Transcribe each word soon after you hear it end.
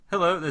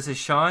Hello, this is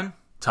Sean.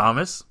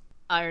 Thomas.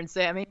 Iron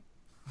Sammy.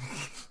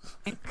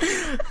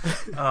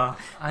 I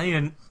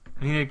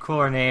needed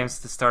cooler names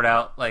to start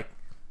out like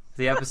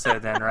the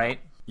episode then, right?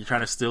 You trying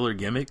to steal her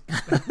gimmick?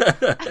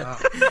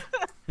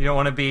 You don't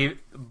want to be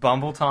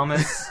Bumble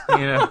Thomas, you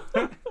know?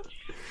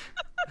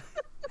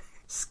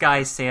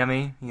 Sky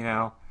Sammy, you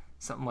know,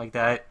 something like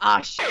that.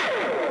 Ah, shit.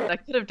 I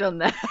could have done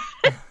that.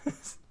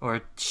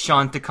 Or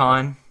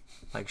Shantakon,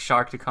 like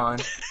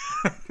Sharktakon.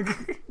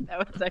 That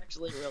was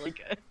actually really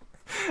good.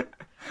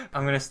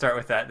 I'm going to start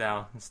with that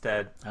now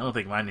instead. I don't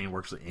think my name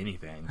works with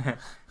anything.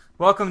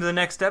 Welcome to the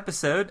next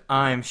episode.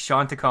 I'm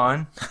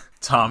Shantakon.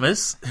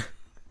 Thomas.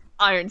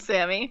 Iron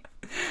Sammy.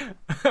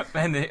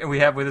 And we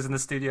have with us in the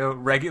studio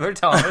Regular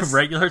Thomas.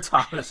 Regular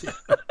Thomas. Yeah.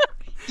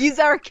 He's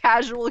our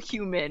casual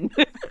human.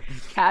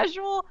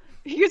 Casual?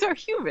 He's our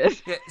human.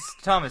 Yeah,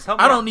 Thomas, help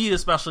me I out. don't need a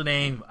special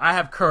name. I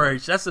have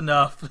courage. That's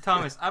enough.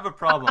 Thomas, I have a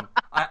problem.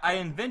 I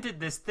invented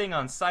this thing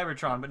on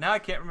Cybertron, but now I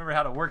can't remember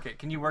how to work it.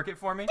 Can you work it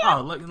for me?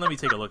 Oh, let me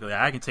take a look at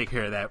that. I can take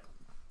care of that.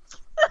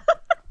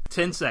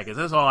 10 seconds.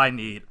 That's all I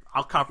need.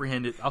 I'll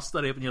comprehend it. I'll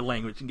study up in your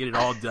language and get it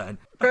all done.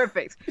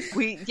 Perfect.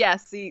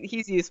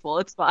 He's useful.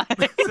 It's fine.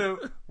 So,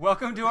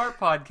 welcome to our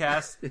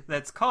podcast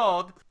that's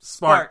called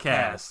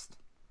Sparkcast.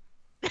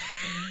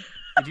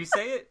 Did you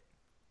say it?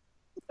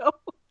 No.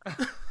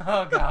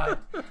 Oh, God.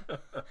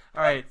 All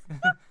right.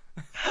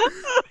 I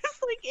was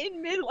like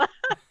in mid-laugh.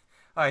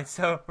 All right,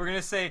 so we're going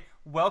to say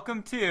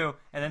welcome to,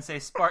 and then say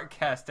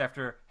Sparkcast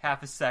after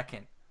half a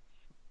second.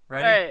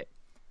 Ready? All right.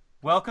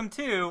 Welcome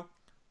to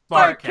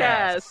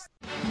Sparkcast.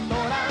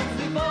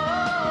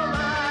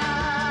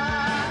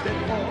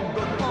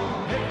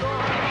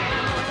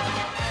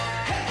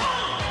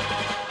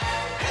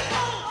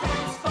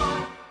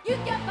 You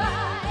can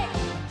buy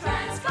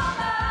Transformers.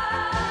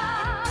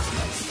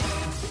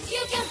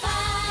 You can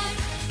buy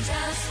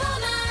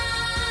Transformers.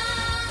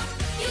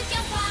 You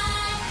can buy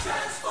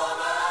Transformers.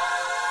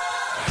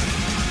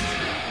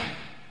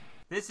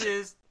 This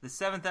is the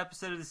 7th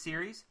episode of the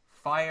series,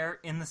 Fire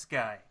in the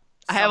Sky.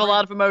 I have a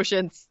lot of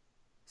emotions.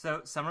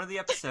 So, summary of the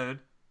episode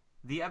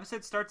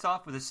starts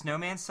off with a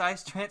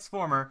snowman-sized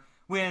transformer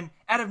when,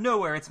 out of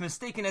nowhere, it's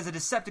mistaken as a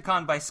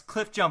Decepticon by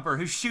Cliffjumper,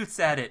 who shoots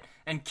at it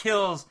and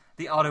kills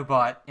the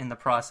Autobot in the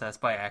process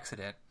by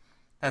accident.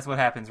 That's what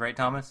happens, right,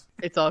 Thomas?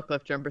 It's all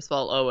Cliffjumper's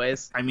fault,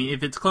 always. I mean,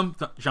 if it's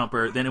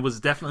Jumper, then it was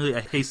definitely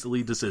a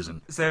hastily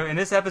decision. So, in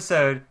this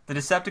episode, the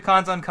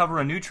Decepticons uncover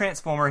a new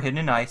transformer hidden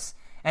in ice,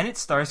 and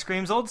it's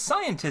Starscream's old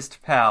scientist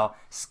pal,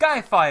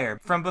 Skyfire,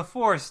 from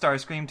before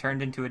Starscream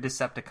turned into a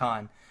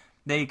Decepticon.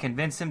 They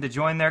convince him to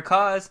join their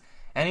cause,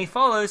 and he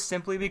follows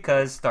simply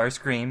because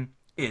Starscream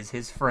is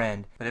his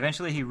friend. But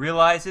eventually he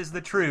realizes the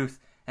truth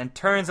and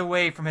turns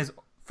away from his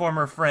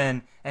former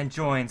friend and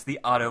joins the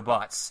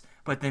Autobots,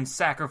 but then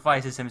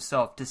sacrifices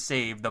himself to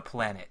save the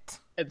planet.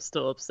 I'm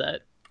still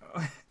upset.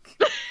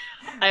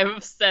 I'm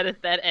upset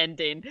at that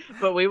ending,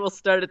 but we will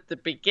start at the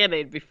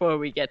beginning before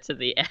we get to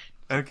the end.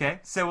 Okay,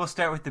 so we'll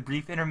start with the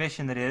brief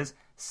intermission that is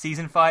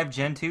Season 5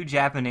 Gen 2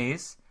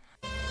 Japanese.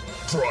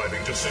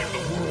 Striving to save the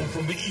world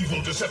from the evil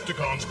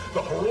Decepticons,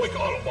 the heroic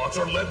Autobots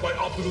are led by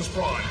Optimus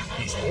Prime.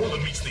 He's more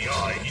than meets the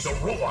eye, he's a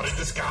robot in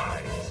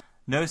disguise.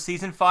 No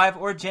Season 5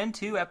 or Gen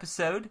 2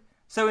 episode.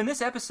 So in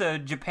this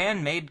episode,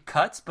 Japan made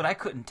cuts, but I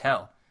couldn't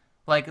tell.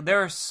 Like,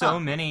 there are so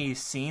many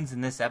scenes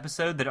in this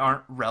episode that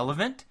aren't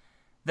relevant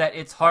that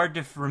it's hard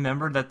to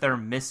remember that they're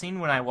missing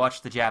when I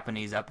watch the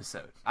Japanese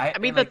episode. I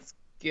mean, that's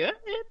good.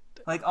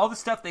 Like, all the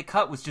stuff they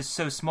cut was just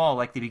so small,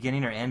 like the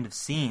beginning or end of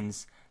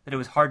scenes, that it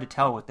was hard to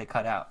tell what they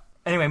cut out.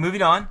 Anyway,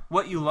 moving on.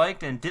 What you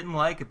liked and didn't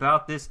like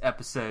about this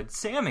episode.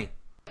 Sammy.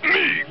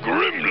 Me,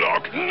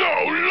 Grimlock,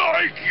 no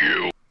like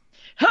you!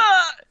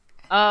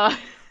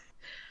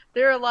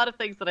 There are a lot of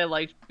things that I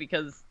liked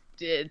because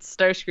it's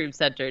Starscream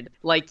centered.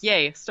 Like,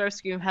 yay,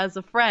 Starscream has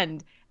a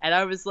friend, and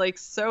I was like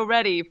so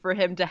ready for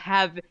him to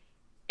have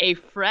a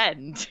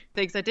friend.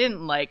 Things I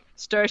didn't like: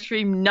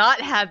 Starscream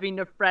not having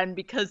a friend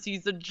because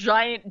he's a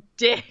giant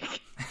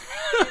dick.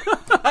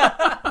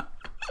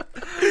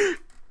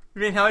 I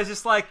mean, how he's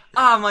just like,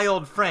 my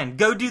old friend,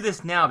 go do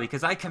this now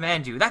because I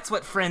command you. That's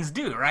what friends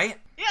do, right?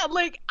 Yeah,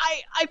 like,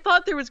 I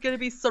thought there was going to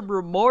be some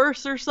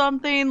remorse or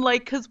something,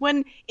 like, because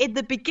when, in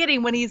the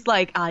beginning, when he's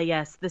like,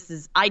 yes,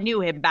 I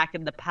knew him back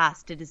in the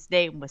past, and his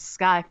name was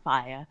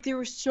Skyfire. There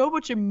was so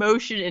much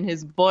emotion in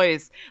his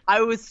voice. I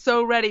was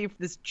so ready for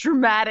this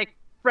dramatic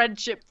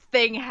friendship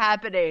thing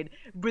happening,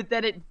 but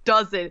then it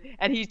doesn't,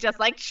 and he's just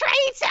like,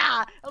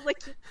 traitor! I'm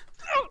like,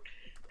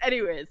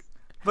 anyways.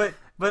 But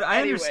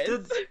I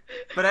understood,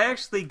 but I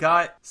actually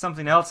got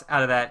something else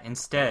out of that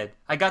instead.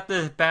 I got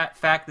the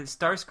fact that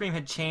Starscream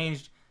had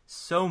changed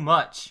so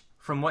much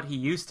from what he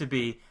used to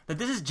be that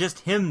this is just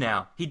him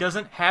now. He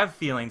doesn't have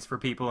feelings for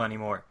people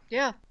anymore.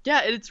 Yeah,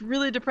 it's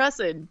really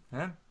depressing.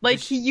 Yeah. Like,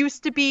 he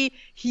used to be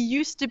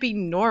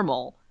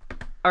normal.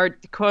 Or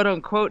quote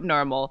unquote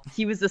normal.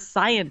 He was a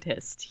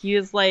scientist. He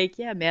was like,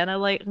 yeah, man,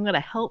 I'm gonna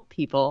help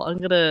people. I'm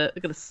gonna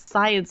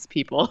science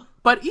people.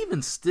 But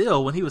even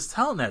still, when he was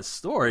telling that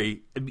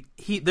story,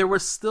 there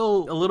was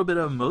still a little bit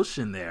of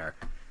emotion there.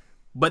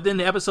 But then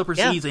the episode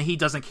proceeds and he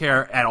doesn't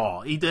care at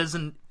all. He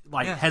doesn't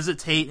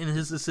hesitate in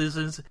his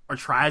decisions or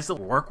tries to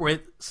work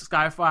with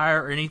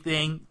Skyfire or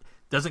anything.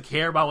 Doesn't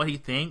care about what he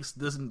thinks.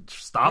 Doesn't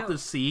stop to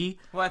see.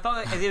 Well, I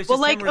thought it was just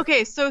Well,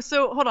 okay, so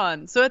hold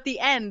on. So at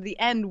the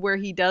end where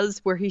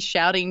he's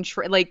shouting,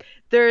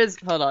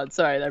 hold on,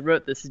 sorry, I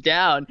wrote this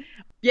down.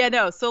 Yeah,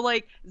 no, so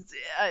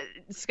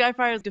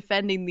Skyfire's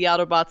defending the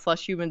Autobots /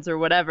 humans or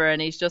whatever,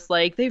 and he's just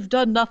like, they've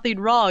done nothing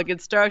wrong, and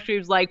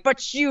Starscream's like,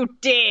 but you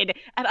did!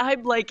 And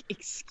I'm like,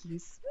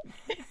 excuse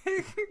me?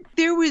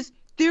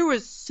 There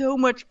was so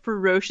much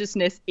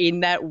ferociousness in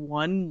that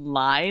one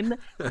line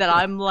that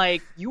I'm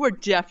like, you are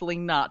definitely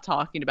not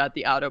talking about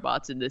the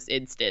Autobots in this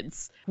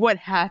instance. What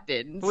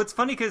happened? Well, it's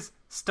funny because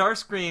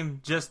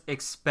Starscream just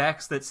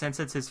expects that since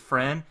it's his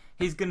friend,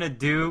 he's gonna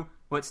do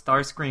what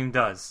Starscream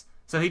does.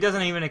 So he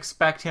doesn't even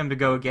expect him to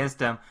go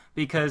against him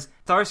because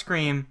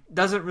Starscream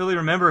doesn't really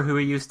remember who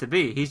he used to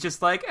be. He's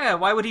just like,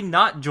 why would he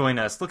not join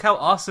us? Look how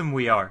awesome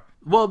we are.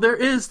 Well, there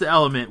is the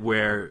element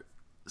where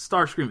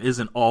Starscream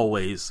isn't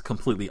always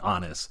completely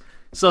honest.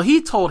 So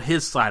he told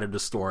his side of the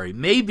story.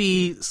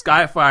 Maybe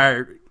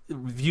Skyfire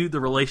viewed the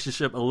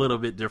relationship a little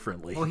bit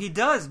differently. Well, he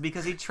does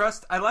because he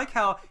trusts... I like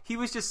how he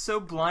was just so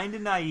blind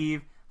and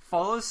naive,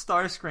 follows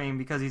Starscream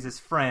because he's his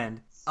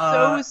friend.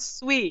 So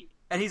sweet.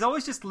 And he's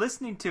always just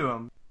listening to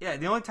him. Yeah,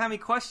 the only time he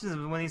questions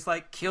him is when he's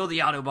like, kill the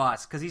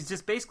Autobots. Because he's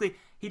just basically...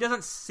 He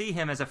doesn't see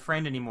him as a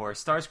friend anymore.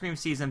 Starscream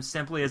sees him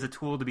simply as a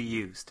tool to be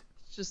used.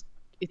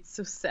 It's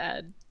so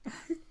sad.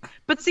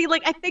 But see,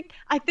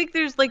 I think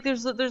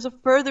there's a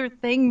further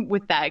thing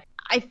with that.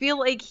 I feel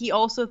like he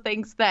also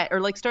thinks that,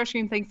 or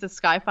Starscream thinks that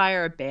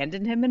Skyfire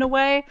abandoned him in a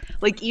way.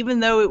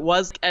 Even though it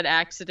was an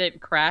accident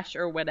crash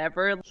or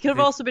whatever, he could have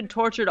also been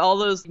tortured all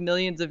those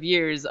millions of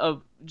years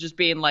of just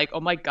being like,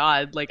 oh my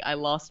god, I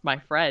lost my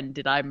friend.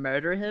 Did I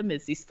murder him?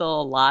 Is he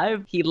still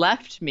alive? He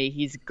left me.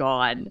 He's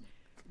gone.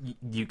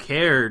 You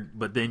cared,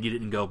 but then you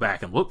didn't go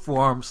back and look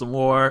for him some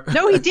more.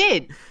 No, he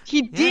did.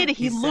 He did. Yeah,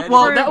 he looked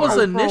well, for that him was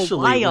for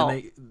initially a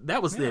while.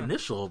 that was the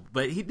initial,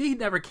 but he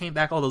never came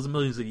back all those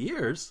millions of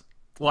years.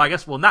 Well, I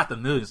guess, not the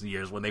millions of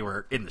years when they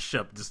were in the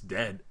ship just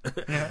dead,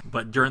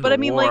 but during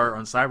the war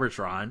on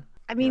Cybertron.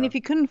 I mean, if he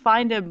couldn't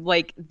find him,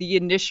 the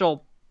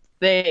initial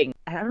thing,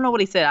 I don't know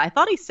what he said. I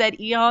thought he said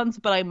eons,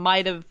 but I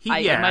might have. He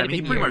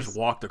pretty much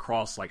walked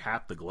across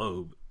half the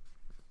globe.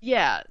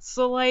 Yeah,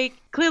 so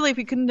clearly if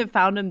he couldn't have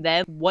found him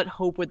then, what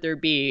hope would there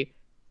be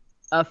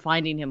of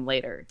finding him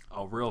later?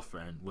 A real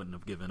friend wouldn't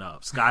have given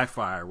up.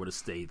 Skyfire would have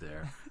stayed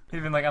there.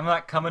 He'd been like, I'm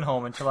not coming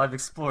home until I've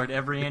explored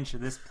every inch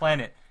of this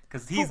planet,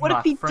 because he's what my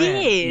if he friend.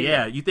 did?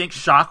 Yeah, you think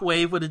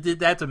Shockwave would have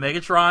did that to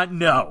Megatron?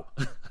 No.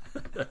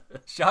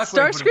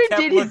 Starscream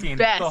did his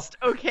best,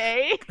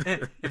 okay?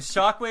 If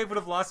Shockwave would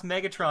have lost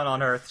Megatron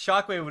on Earth,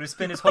 Shockwave would have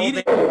spent his whole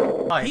day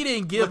life He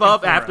didn't give looking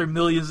up for after him.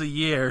 millions of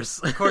years.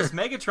 Of course,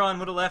 Megatron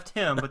would have left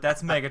him, but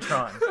that's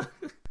Megatron.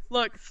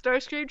 Look,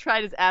 Starscream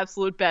tried his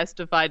absolute best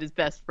to find his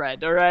best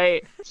friend,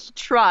 alright? He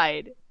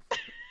tried.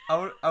 I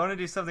want to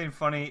do something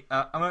funny.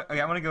 I'm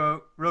going to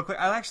go real quick.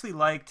 I actually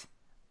liked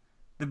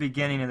the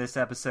beginning of this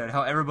episode,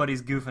 how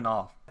everybody's goofing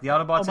off. The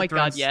Autobots are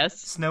throwing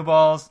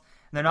snowballs.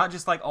 And they're not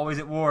just always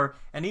at war.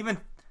 And even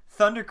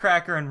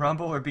Thundercracker and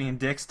Rumble are being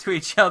dicks to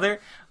each other,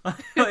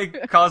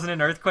 causing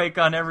an earthquake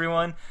on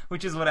everyone,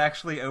 which is what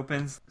actually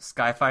opens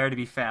Skyfire to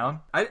be found.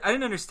 I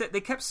didn't understand. They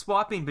kept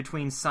swapping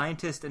between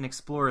Scientist and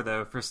Explorer,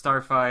 though, for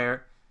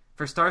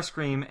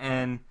Starscream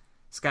and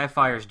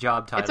Skyfire's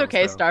job titles. It's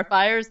okay, though.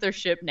 Starfire's their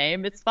ship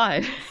name. It's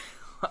fine.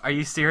 Are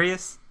you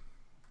serious?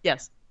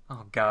 Yes.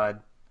 Oh,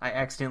 God. I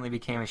accidentally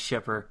became a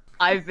shipper.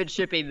 I've been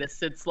shipping this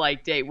since,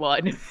 day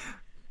one.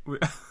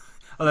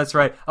 Oh, that's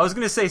right. I was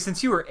going to say,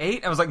 since you were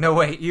 8, I was like, no,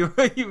 wait, you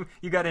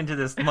got into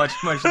this much,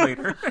 much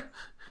later.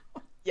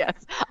 Yes.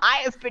 I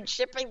have been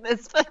shipping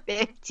this for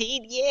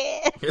 15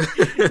 years.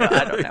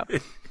 I don't know.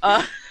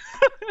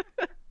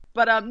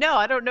 But, no,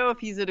 I don't know if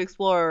he's an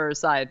explorer or a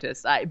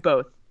scientist.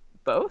 Both.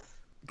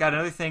 Got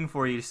another thing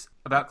for you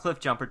about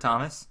Cliffjumper,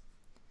 Thomas.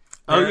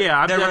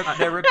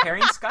 They're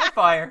repairing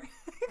Skyfire.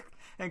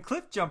 And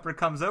Cliffjumper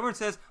comes over and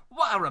says,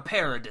 why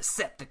repair a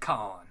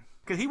Decepticon?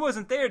 Because he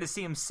wasn't there to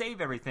see him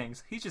save everything.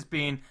 So he's just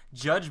being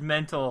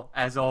judgmental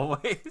as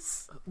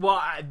always. Well,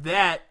 I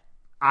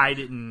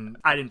didn't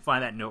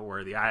find that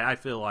noteworthy. I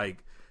feel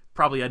like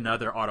probably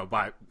another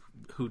Autobot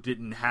who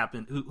didn't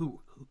happen,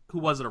 who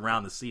wasn't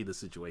around to see the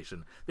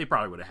situation, they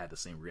probably would have had the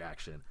same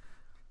reaction.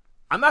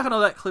 I'm not going to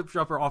let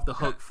Cliffjumper off the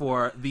hook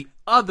for the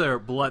other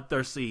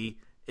bloodthirsty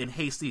and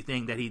hasty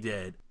thing that he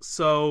did.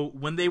 So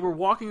when they were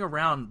walking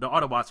around, the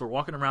Autobots were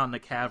walking around the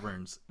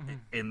caverns,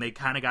 and they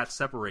kind of got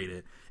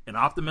separated. And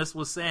Optimus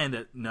was saying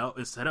that, no,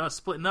 instead of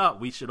splitting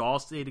up, we should all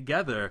stay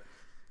together.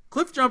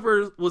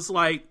 Cliffjumper was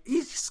like,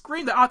 he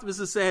screamed at Optimus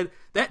and said,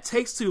 that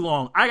takes too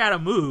long. I gotta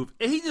move.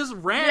 And he just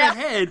ran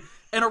ahead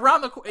and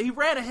around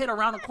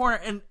the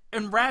corner,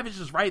 and Ravage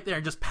is right there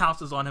and just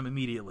pounces on him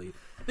immediately.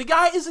 The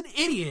guy is an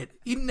idiot.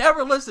 He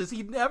never listens.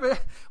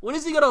 When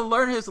is he gonna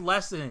learn his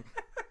lesson?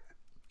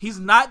 He's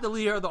not the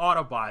leader of the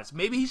Autobots.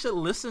 Maybe he should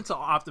listen to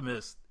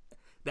Optimus.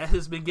 that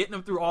has been getting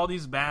him through all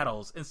these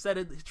battles instead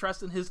of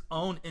trusting his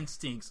own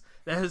instincts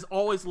that has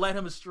always led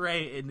him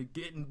astray and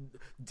getting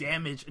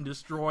damaged and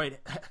destroyed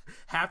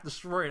half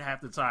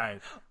the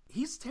time.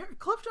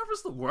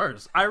 Cliffjumper's the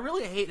worst. I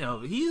really hate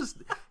him. He is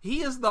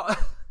the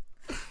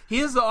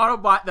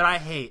Autobot that I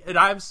hate, and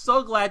I'm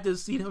so glad to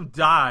see him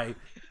die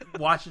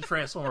watching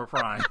Transformer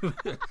Prime.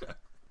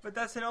 But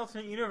that's an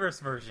alternate universe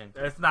version.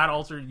 It's not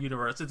alternate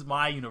universe. It's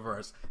my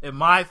universe. In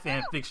my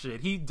fan fiction,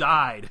 he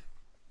died.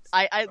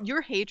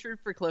 Your hatred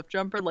for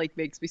Cliffjumper like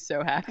makes me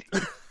so happy.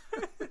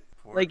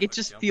 Poor Like it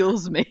just Cliffjumper.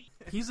 fuels me.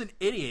 He's an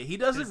idiot. He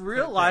doesn't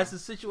realize the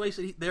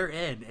situation they're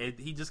in, and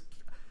he just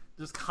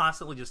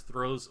constantly just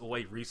throws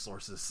away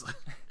resources,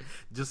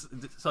 just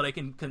so they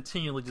can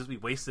continually just be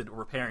wasted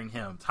repairing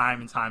him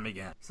time and time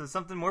again. So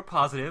something more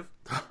positive.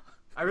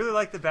 I really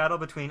like the battle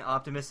between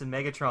Optimus and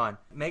Megatron.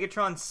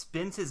 Megatron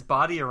spins his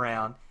body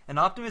around, and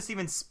Optimus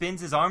even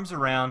spins his arms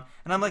around,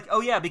 and I'm like,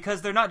 oh yeah,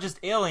 because they're not just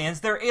aliens,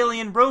 they're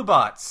alien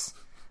robots.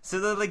 So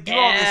they like do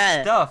all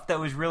this stuff that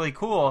was really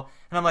cool,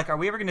 and I'm like, are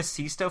we ever going to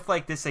see stuff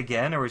like this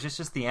again, or was this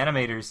just the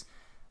animators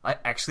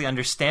actually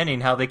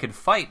understanding how they could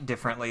fight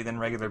differently than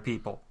regular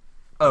people?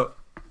 Oh,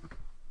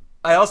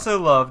 I also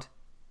loved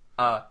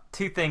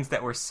two things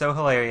that were so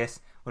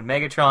hilarious. When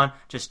Megatron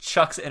just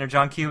chucks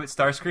Energon Cube at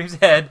Starscream's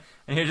head,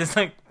 and you're just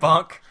like,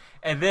 bonk.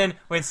 And then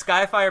when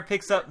Skyfire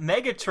picks up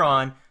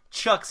Megatron,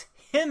 chucks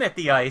him at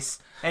the ice,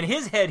 and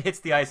his head hits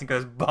the ice and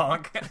goes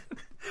bonk.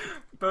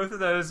 Both of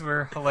those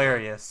were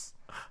hilarious.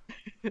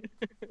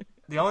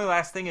 The only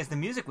last thing is the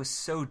music was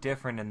so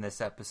different in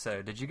this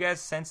episode. Did you guys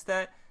sense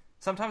that?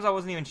 Sometimes I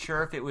wasn't even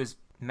sure if it was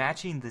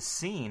matching the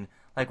scene.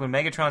 Like when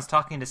Megatron's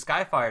talking to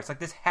Skyfire, it's like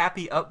this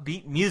happy,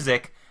 upbeat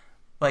music,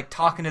 like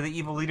talking to the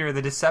evil leader of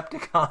the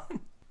Decepticon.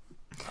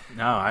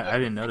 No, I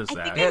didn't notice that.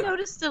 I think I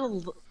noticed it.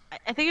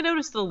 I think I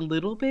noticed it a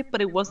little bit,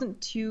 but it wasn't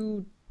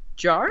too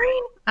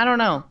jarring. I don't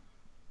know.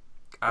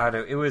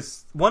 It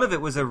was one of it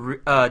was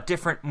a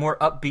different, more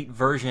upbeat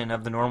version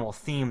of the normal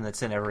theme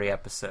that's in every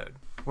episode.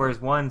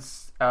 Whereas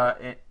one's,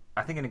 I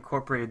think it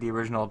incorporated the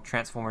original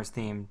Transformers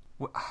theme.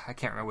 I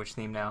can't remember which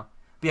theme now.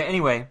 But yeah,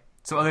 anyway,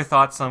 so other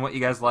thoughts on what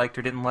you guys liked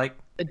or didn't like?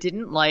 I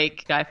didn't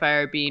like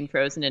Skyfire being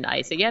frozen in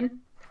ice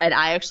again, and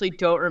I actually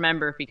don't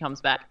remember if he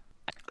comes back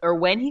or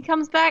when he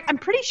comes back. I'm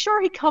pretty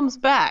sure he comes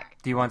back.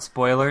 Do you want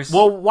spoilers?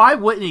 Well, why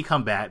wouldn't he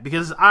come back?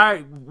 Because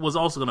I was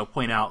also going to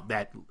point out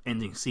that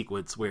ending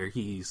sequence where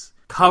he's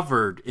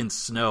covered in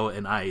snow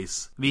and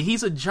ice. I mean,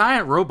 he's a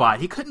giant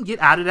robot. He couldn't get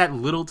out of that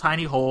little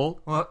tiny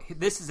hole. Well,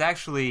 this is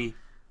actually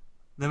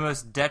the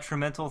most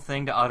detrimental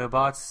thing to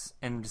Autobots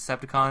and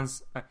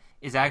Decepticons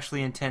is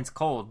actually intense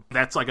cold.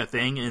 That's like a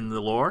thing in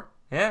the lore.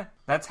 Yeah,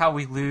 that's how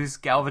we lose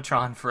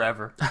Galvatron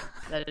forever.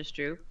 That is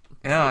true.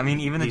 Yeah, I mean,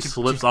 even He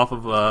slips off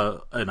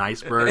of an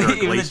iceberg or a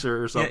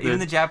glacier or something. Yeah, even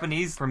the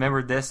Japanese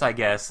remembered this, I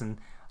guess, and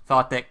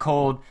thought that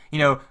cold,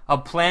 a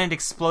planet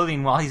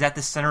exploding while he's at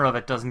the center of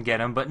it doesn't get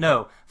him. But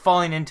no,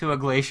 falling into a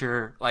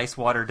glacier, ice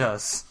water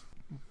does.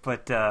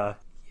 But,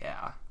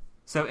 yeah.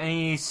 So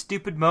any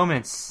stupid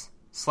moments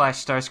 /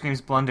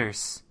 Starscream's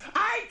blunders?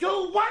 I do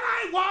what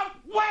I want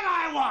when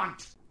I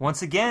want!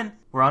 Once again,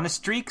 we're on a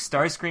streak.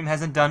 Starscream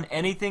hasn't done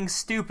anything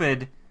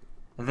stupid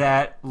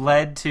that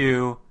led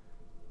to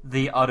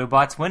the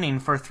Autobots winning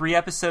for 3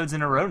 episodes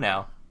in a row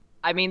now.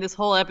 I mean, this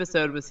whole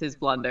episode was his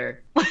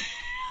blunder.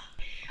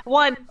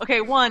 One,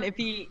 if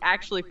he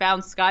actually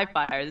found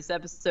Skyfire, this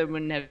episode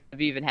wouldn't have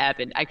even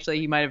happened. Actually,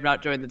 he might have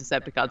not joined the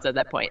Decepticons at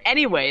that point.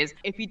 Anyways,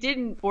 if he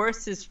didn't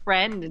force his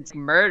friend into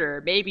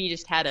murder, maybe he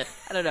just had a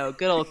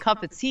good old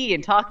cup of tea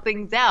and talk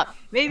things out.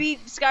 Maybe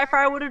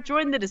Skyfire would have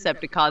joined the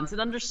Decepticons and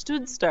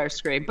understood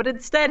Starscream. But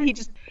instead,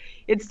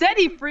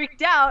 he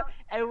freaked out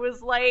and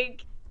was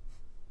like,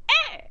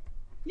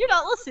 you're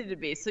not listening to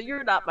me, so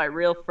you're not my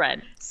real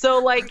friend.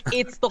 So,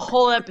 it's the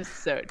whole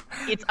episode.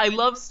 It's I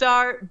love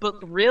Star,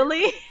 but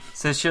really?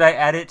 So should I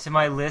add it to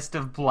my list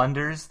of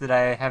blunders that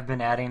I have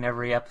been adding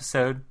every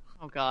episode?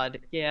 Oh, God,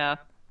 yeah.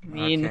 I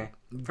mean,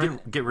 Okay.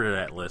 Get rid of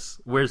that list.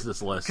 Where's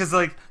this list?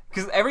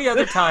 Because every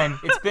other time,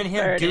 it's been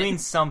him There it doing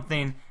is.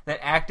 something that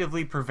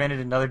actively prevented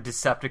another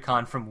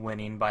Decepticon from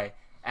winning by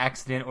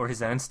accident or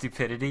his own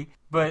stupidity.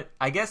 But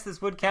I guess this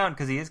would count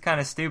because he is kind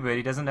of stupid.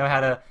 He doesn't know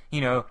how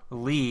to,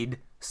 lead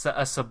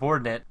a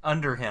subordinate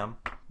under him,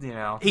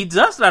 He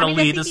does not I mean,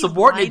 I lead. think The he's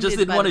subordinate just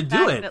blinded didn't want by to the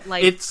do fact it.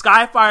 that, If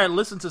Skyfire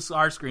listened to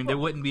Starscream, there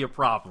wouldn't be a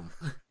problem.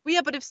 well,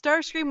 yeah, but if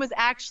Starscream was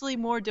actually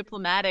more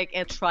diplomatic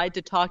and tried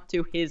to talk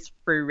to his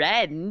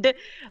friend,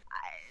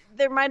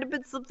 there might have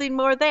been something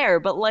more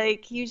there. But,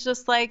 he's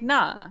just like,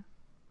 nah,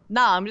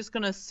 I'm just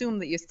going to assume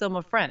that you're still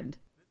my friend.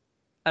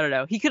 I don't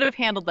know. He could have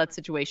handled that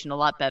situation a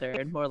lot better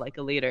and more like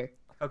a leader.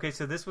 Okay,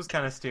 so this was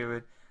kind of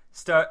stupid.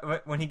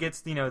 When he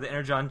gets, the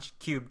Energon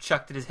Cube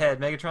chucked at his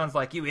head, Megatron's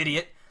like, you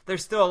idiot, they're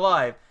still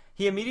alive.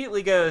 He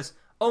immediately goes,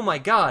 oh my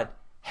god,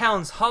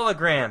 Hound's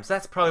holograms,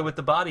 that's probably what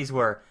the bodies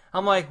were.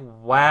 I'm like,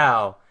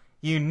 wow,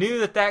 you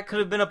knew that could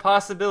have been a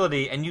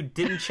possibility, and you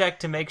didn't check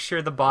to make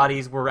sure the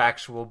bodies were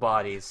actual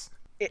bodies.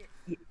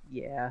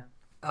 Yeah.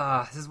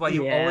 This is why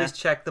you Yeah. always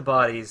check the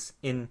bodies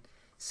in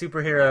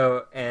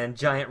superhero and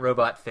giant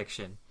robot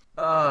fiction.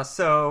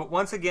 So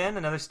once again,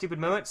 another stupid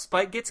moment.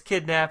 Spike gets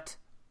kidnapped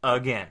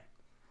again.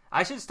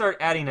 I should start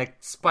adding a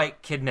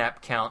Spike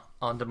kidnap count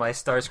onto my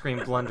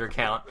Starscream blunder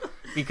count,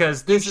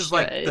 because this is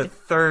like the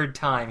third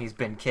time he's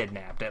been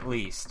kidnapped, at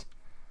least.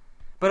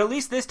 But at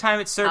least this time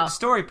it served a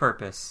story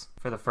purpose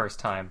for the first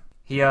time.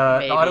 He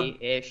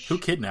Maybe-ish. Who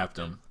kidnapped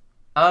him?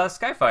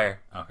 Skyfire.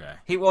 Okay.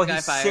 He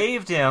Skyfire.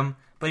 saved him,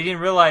 but he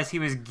didn't realize he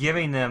was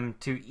giving them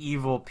to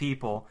evil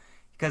people,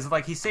 because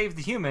like he saved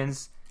the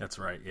humans. That's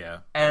right, yeah.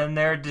 And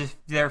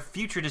their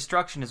future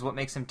destruction is what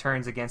makes him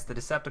turns against the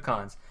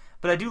Decepticons.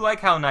 But I do like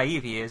how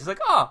naive he is. He's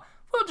like, oh,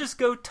 we'll just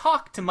go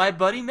talk to my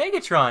buddy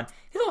Megatron.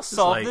 He'll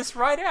solve like, this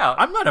right out.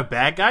 I'm not a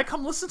bad guy.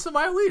 Come listen to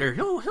my leader.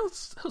 He'll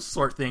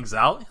sort things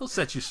out. He'll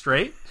set you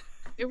straight.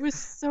 It was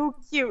so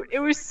cute. It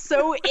was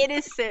so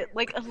innocent.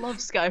 Like, I love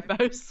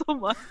Skyfire so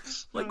much.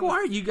 Like, why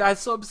are you guys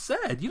so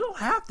upset? You don't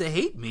have to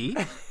hate me.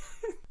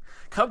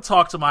 Come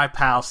talk to my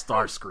pal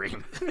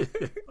Starscream.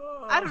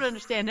 I don't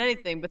understand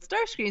anything, but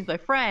Starscream's my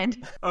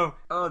friend. Oh,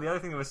 the other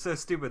thing that was so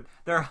stupid.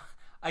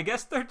 I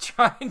guess they're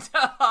trying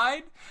to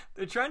hide.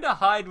 They're trying to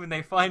hide when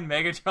they find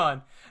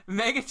Megatron.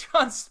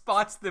 Megatron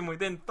spots them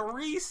within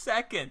 3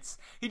 seconds.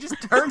 He just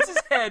turns his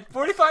head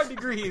 45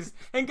 degrees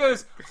and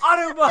goes,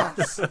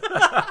 Autobots!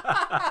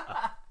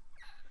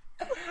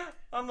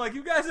 I'm like,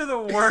 you guys are the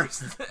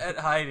worst at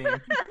hiding. How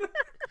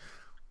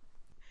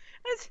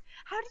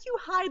do you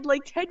hide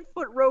like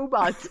 10-foot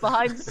robots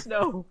behind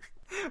snow?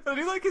 But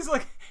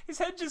his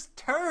head just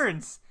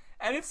turns.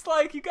 And it's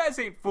like, you guys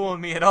ain't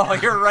fooling me at all.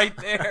 You're right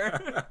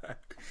there.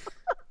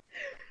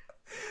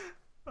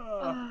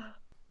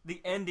 The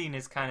ending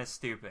is kind of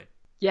stupid.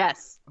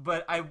 Yes.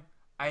 But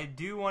I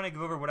do want to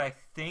go over what I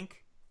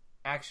think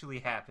actually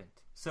happened.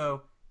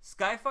 So,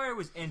 Skyfire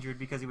was injured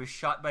because he was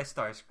shot by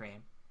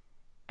Starscream.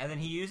 And then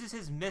he uses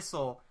his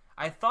missile.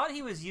 I thought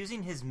he was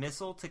using his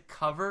missile to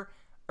cover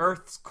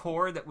Earth's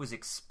core that was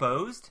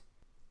exposed.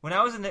 When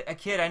I was a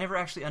kid, I never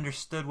actually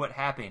understood what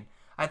happened.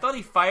 I thought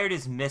he fired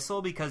his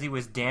missile because he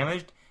was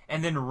damaged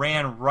and then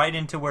ran right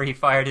into where he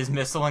fired his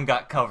missile and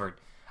got covered.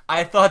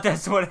 I thought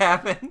that's what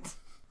happened.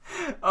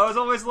 I was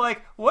always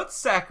like, what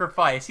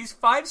sacrifice? He's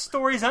 5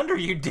 stories under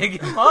you.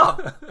 Dig him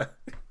up.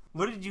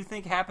 What did you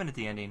think happened at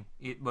the ending,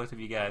 both of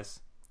you guys?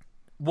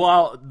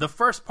 Well, the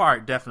first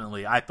part,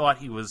 definitely. I thought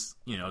he was,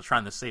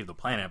 trying to save the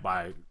planet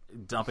by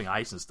dumping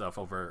ice and stuff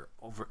over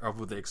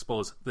the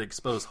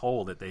exposed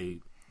hole that the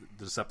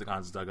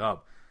Decepticons dug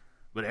up.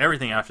 But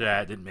everything after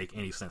that didn't make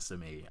any sense to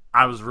me.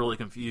 I was really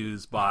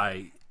confused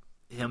by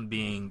him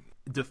being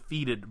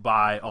defeated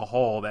by a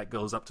hole that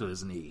goes up to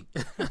his knee.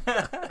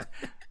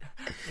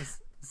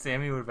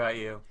 Sammy, what about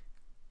you?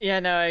 Yeah,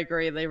 no, I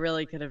agree. They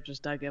really could have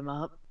just dug him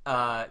up.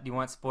 Do you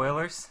want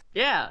spoilers?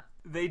 Yeah.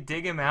 They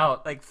dig him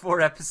out like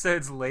 4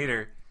 episodes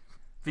later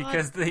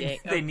because they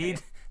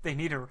need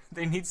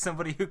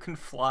somebody who can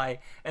fly,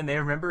 and they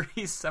remember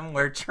he's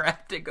somewhere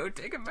trapped to go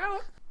dig him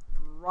out.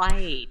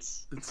 Right.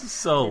 It's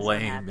so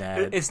lame,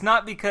 man. It's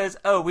not because,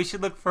 we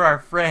should look for our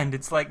friend.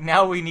 It's like,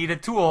 now we need a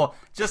tool,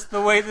 just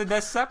the way the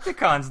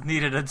Decepticons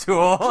needed a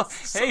tool.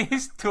 Hey,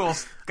 tool,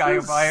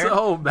 Skyfire.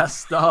 So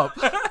messed up.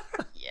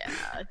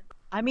 Yeah.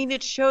 I mean,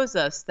 it shows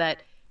us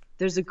that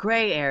there's a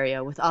gray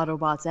area with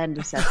Autobots and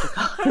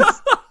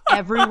Decepticons.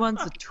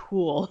 Everyone's a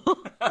tool.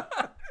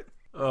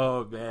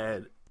 Oh,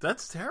 man.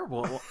 That's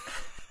terrible.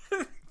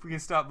 If we can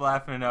stop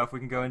laughing enough, we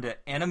can go into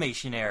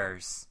animation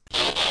errors.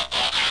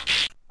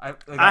 I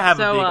have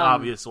a big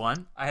obvious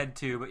one. I had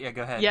 2, but yeah,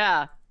 go ahead.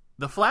 Yeah.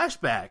 The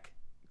flashback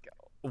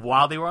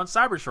while they were on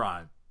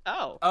Cybertron.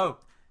 Oh.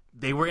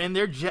 They were in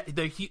their jet.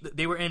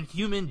 They were in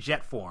human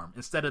jet form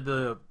instead of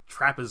the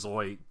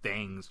trapezoid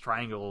things,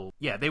 triangle.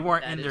 Yeah, they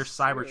weren't in their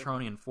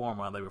Cybertronian form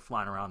while they were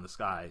flying around the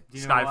sky.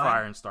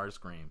 Skyfire and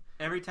Starscream.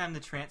 Every time the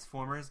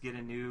Transformers get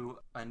a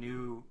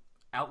new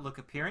Outlook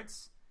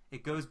appearance,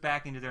 it goes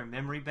back into their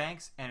memory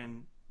banks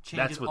and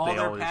changes all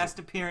their past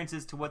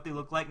appearances to what they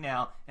look like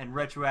now, and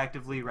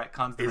retroactively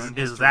retcons their own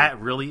history. Is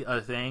that really a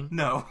thing?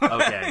 No.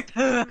 Okay.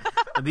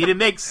 I mean, it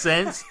makes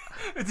sense.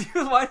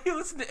 Why do you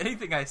listen to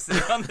anything I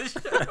say on this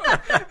show?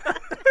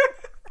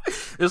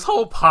 This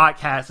whole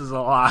podcast is a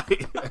lie.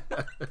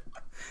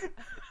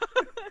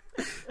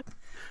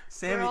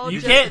 Sammy,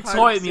 you can't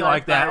toy me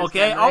like that,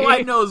 okay? Memory. All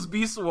I know is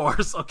Beast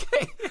Wars,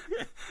 okay?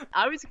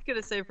 I was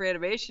gonna say for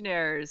animation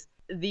errors,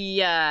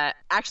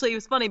 actually it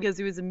was funny because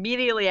it was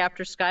immediately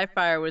after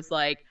Skyfire was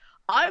like,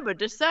 I'm a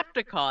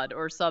Decepticon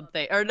or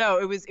something. Or no,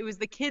 it was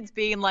the kids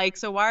being like,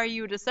 so why are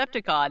you a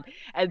Decepticon?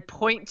 And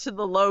point to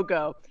the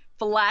logo,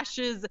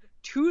 flashes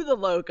to the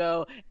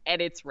logo,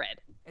 and it's red.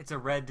 It's a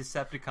red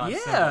Decepticon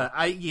symbol.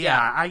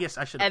 I guess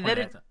I should have pointed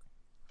And then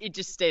it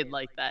just stayed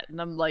like that.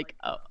 And I'm like,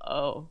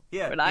 oh.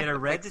 Yeah, we're it not had a gonna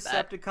red fix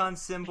that. Decepticon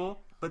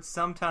symbol, but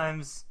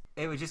sometimes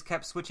it would just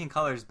kept switching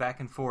colors back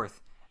and forth,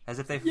 as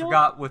if they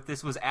forgot if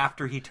this was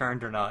after he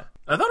turned or not.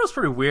 I thought it was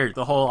pretty weird,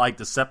 the whole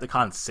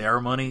Decepticon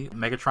ceremony.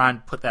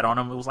 Megatron put that on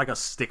him. It was like a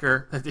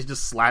sticker that they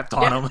just slapped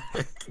on him.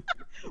 Where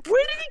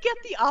did he get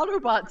the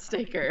Autobot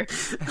sticker?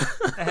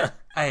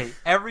 Hey,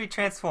 every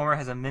Transformer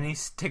has a mini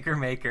sticker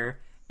maker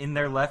in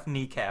their left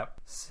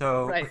kneecap.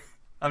 So Right.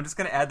 I'm just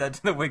going to add that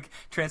to the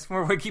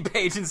Transformer Wiki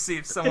page and see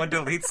if someone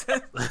deletes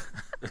it.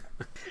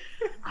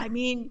 I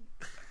mean,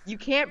 you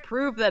can't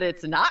prove that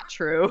it's not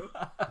true.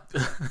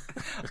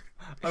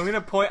 I'm going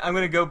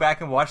to go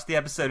back and watch the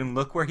episode and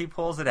look where he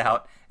pulls it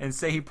out and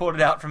say he pulled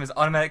it out from his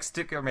automatic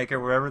sticker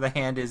maker wherever the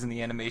hand is in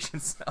the animation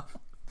cell.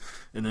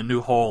 In the new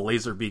hole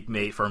Laserbeak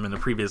made for him in the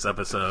previous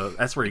episode.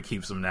 That's where he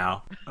keeps them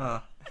now.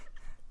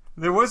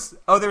 There was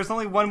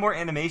only one more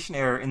animation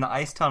error in the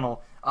ice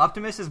tunnel.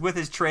 Optimus is with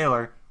his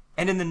trailer,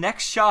 and in the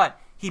next shot,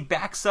 he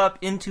backs up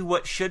into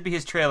what should be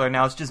his trailer.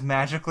 Now it's just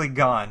magically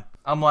gone.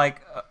 I'm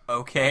like,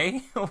 okay,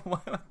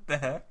 what the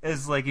heck?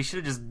 It's like you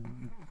should have just,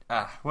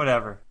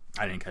 whatever.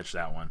 I didn't catch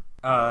that one.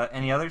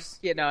 Any others?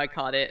 You know, I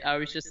caught it. I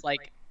was just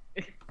like,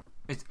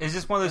 It's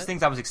just one of those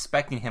things I was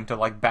expecting him to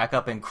like back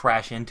up and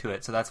crash into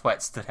it, so that's why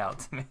it stood out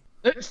to me.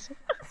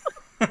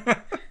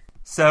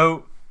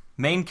 So,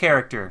 main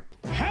character.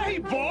 Hey,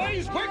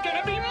 boys, we're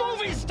gonna be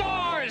movie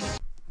stars!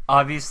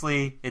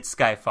 Obviously, it's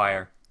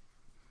Skyfire.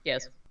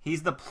 yes.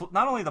 He's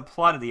not only the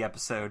plot of the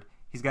episode,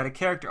 he's got a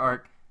character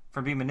arc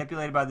from being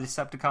manipulated by the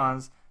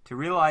Decepticons to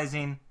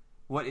realizing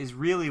what is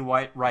really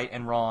right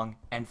and wrong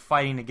and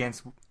fighting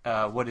against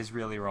what is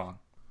really wrong.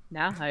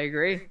 Nah, I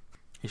agree.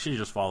 He should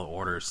just follow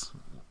orders.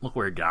 Look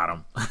where it got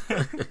him.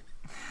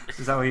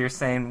 Is that what you're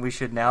saying we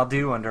should now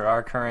do under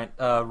our current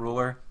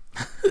ruler?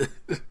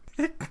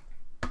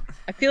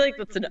 I feel like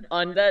that's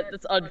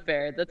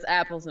unfair. That's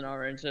apples and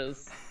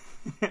oranges.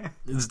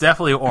 It's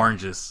definitely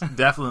oranges.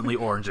 Definitely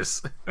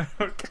oranges.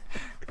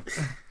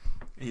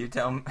 You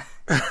tell me.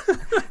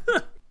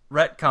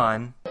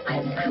 Retcon.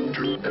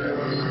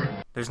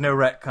 There's no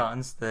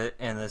retcons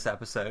in this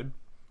episode.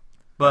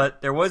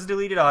 But there was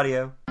deleted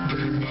audio.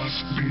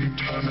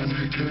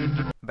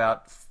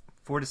 About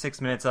 4 to 6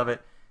 minutes of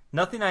it.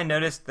 Nothing I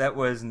noticed that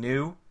was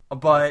new,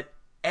 but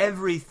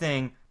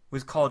everything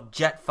was called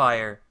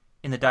Jetfire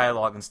in the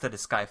dialogue instead of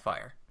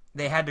Skyfire.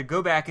 They had to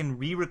go back and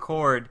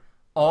re-record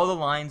all the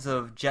lines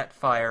of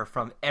Jetfire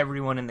from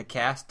everyone in the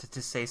cast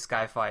to say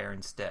Skyfire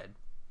instead.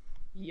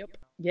 Yep.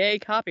 Yay,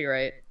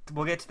 copyright.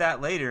 We'll get to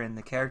that later in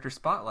the character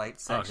spotlight Okay,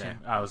 section.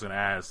 I was going to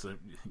ask.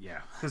 Yeah.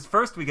 Because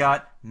first we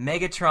got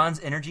Megatron's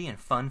energy and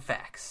fun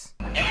facts.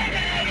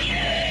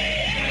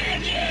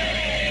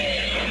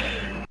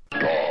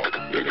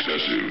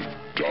 Excessive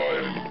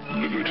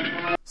time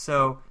limited.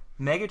 So,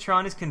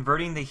 Megatron is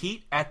converting the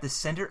heat at the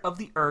center of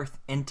the Earth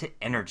into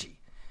energy.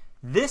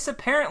 This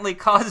apparently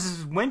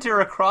causes winter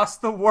across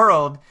the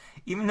world,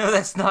 even though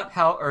that's not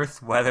how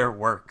Earth's weather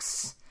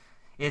works.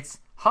 It's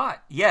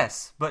hot,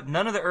 yes, but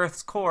none of the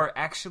Earth's core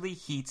actually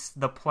heats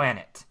the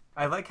planet.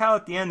 I like how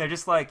at the end they're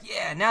just like,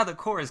 yeah, now the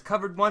core is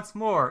covered once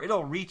more.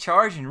 It'll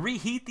recharge and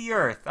reheat the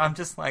Earth. I'm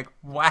just like,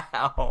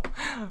 wow.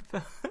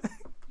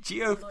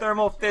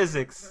 Geothermal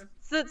physics.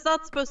 So it's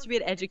not supposed to be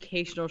an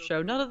educational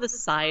show. None of the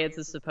science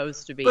is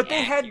supposed to be But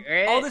they had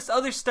accurate. all this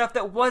other stuff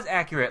that was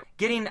accurate.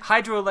 Getting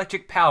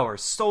hydroelectric power,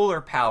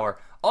 solar power,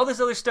 all this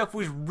other stuff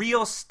was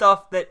real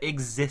stuff that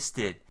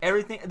existed.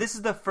 Everything. This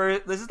is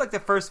like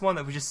the first one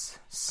that was just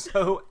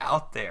so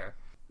out there.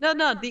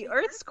 No, the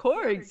Earth's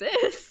core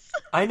exists.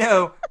 I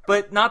know,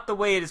 but not the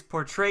way it is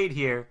portrayed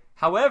here.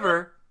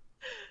 However,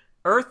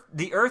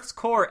 the Earth's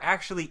core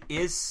actually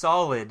is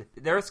solid.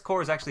 The Earth's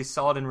core is actually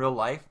solid in real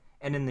life,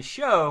 and in the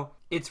show,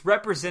 it's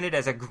represented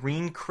as a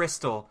green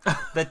crystal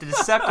that the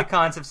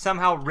Decepticons have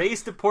somehow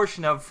raised a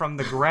portion of from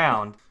the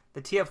ground.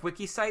 The TF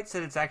Wiki site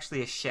said it's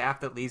actually a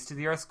shaft that leads to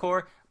the Earth's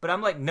core, but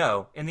I'm like,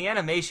 no. In the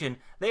animation,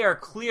 they are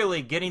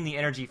clearly getting the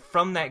energy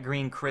from that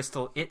green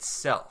crystal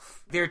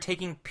itself. They're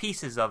taking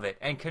pieces of it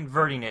and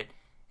converting it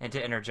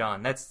into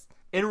energon.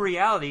 In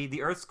reality,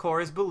 the Earth's core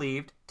is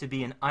believed to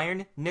be an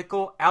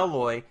iron-nickel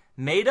alloy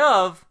made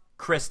of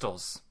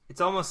crystals.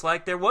 It's almost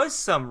like there was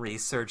some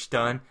research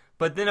done,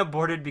 but then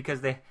aborted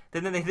because they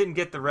didn't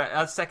get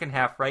the second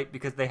half right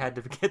because they had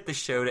to get the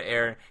show to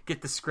air and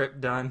get the script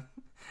done.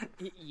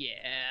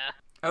 Yeah.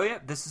 Oh yeah,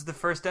 this is the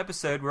first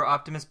episode where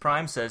Optimus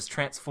Prime says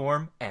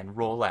transform and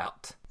roll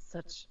out.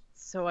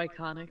 So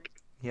iconic.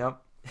 Yep.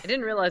 I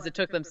didn't realize it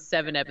took them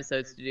 7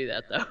 episodes to do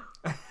that, though.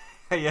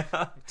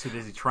 Yeah. Too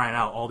busy trying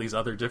out all these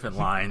other different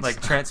lines.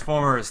 Like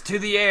Transformers to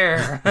the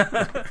air.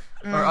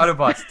 Or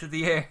Autobots to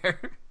the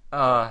air.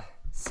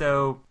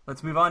 So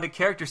let's move on to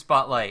character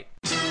spotlight.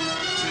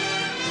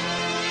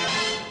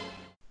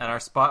 And our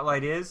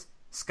spotlight is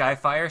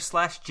Skyfire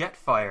 /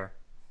 Jetfire.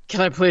 Can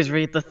I please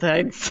read the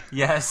things?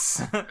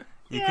 Yes.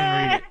 You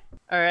can read it.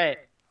 All right.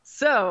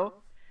 So,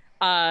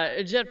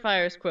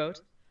 Jetfire's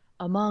quote,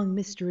 "Among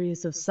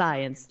mysteries of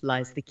science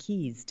lies the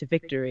keys to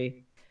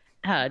victory."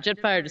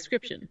 Jetfire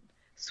description: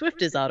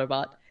 swift as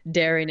Autobot,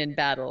 daring in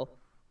battle,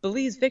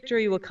 believes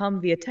victory will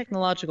come via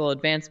technological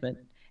advancement,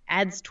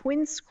 adds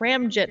twin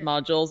scramjet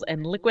modules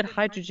and liquid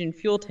hydrogen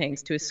fuel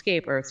tanks to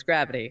escape Earth's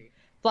gravity,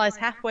 flies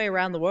halfway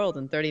around the world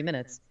in 30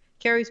 minutes,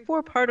 carries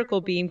 4 particle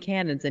beam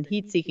cannons and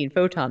heat-seeking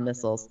photon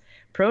missiles,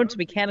 prone to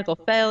mechanical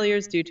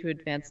failures due to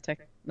advanced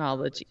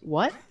technology.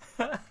 What?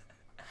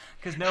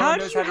 Because no How one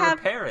do knows you how to have-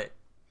 repair it.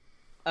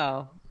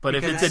 Oh, But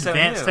if Because it's so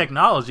advanced new.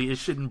 technology, it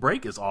shouldn't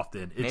break as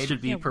often. It Maybe-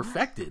 should be Yeah, what?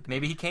 perfected.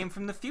 Maybe he came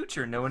from the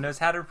future. No one knows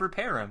how to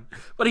repair him.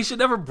 But he should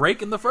never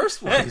break in the first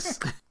place.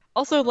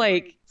 Also,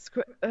 like,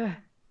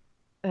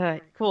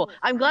 cool.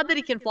 I'm glad that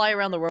he can fly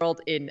around the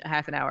world in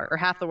half an hour, or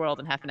half the world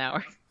in half an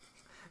hour.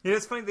 You know,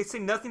 it's funny. They say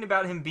nothing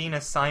about him being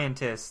a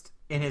scientist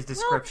in his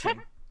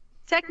description.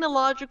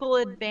 Technological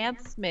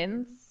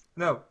advancements.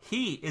 No,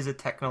 he is a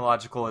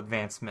technological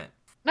advancement.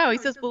 No, he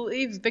says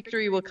believes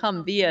victory will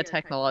come via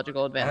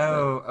technological advancement.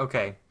 Oh,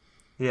 okay.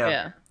 Yeah.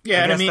 Yeah.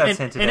 Yeah, and I guess mean, that's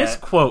and hinted his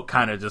at. quote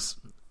kind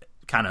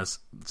of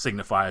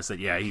signifies that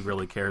he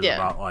really cares Yeah.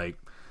 about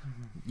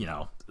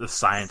the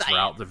science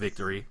route to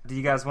victory. Do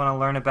you guys want to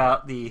learn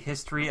about the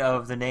history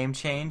of the name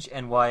change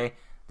and why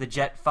the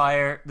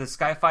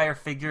Skyfire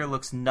figure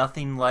looks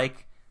nothing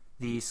like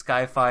the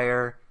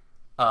Skyfire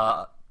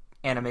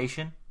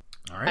animation?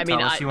 All right, I mean,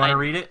 Thomas, you want to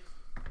read it?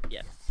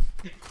 Yes.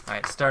 All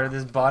right, start at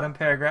this bottom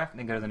paragraph and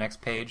then go to the next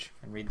page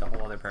and read the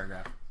whole other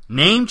paragraph.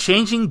 Name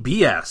changing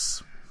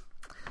BS.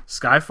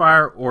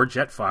 Skyfire or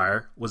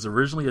Jetfire was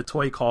originally a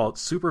toy called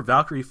Super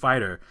Valkyrie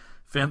Fighter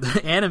from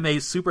the anime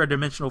Super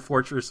Dimensional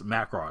Fortress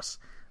Macross,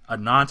 a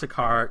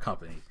non-Takara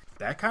company.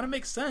 That kind of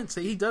makes sense.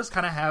 He does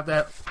kind of have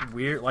that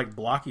weird, like,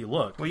 blocky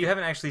look. Well, you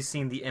haven't actually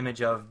seen the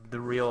image of the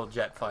real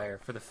Jetfire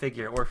for the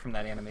figure or from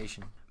that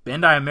animation.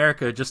 Bandai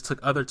America just took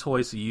other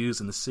toys to use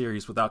in the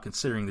series without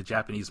considering the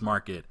Japanese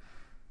market.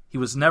 He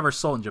was never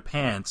sold in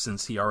Japan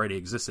since he already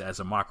existed as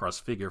a Macross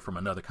figure from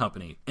another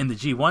company. In the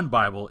G1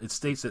 Bible, it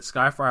states that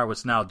Skyfire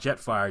was now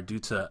Jetfire due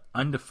to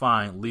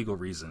undefined legal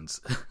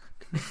reasons.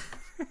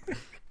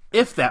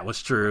 If that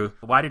was true,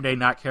 why did they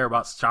not care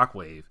about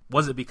Shockwave?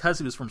 Was it because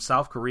he was from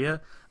South Korea,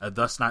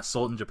 thus not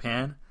sold in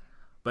Japan?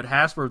 But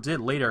Hasbro did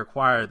later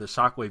acquire the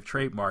Shockwave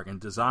trademark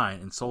and design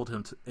and sold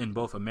him in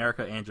both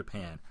America and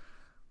Japan.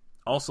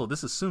 Also,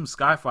 this assumes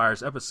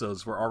Skyfire's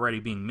episodes were already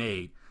being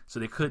made, so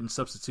they couldn't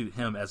substitute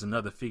him as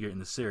another figure in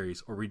the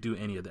series or redo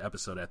any of the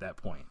episode at that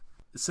point.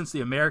 Since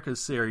the Americas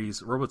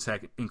series,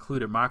 Robotech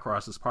included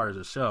Macross as part of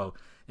the show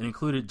and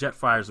included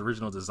Jetfire's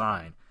original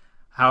design.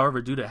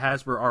 However, due to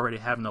Hasbro already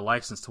having a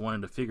license to one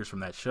of the figures from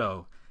that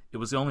show, it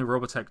was the only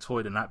Robotech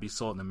toy to not be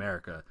sold in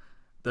America.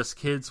 Thus,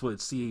 kids would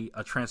see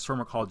a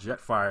Transformer called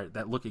Jetfire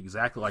that looked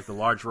exactly like the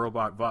large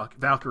robot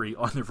Valkyrie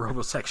on the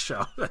Robotech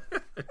show.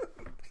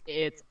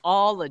 It's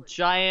all a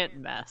giant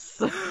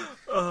mess.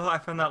 Oh, I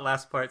found that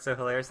last part so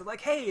hilarious. They're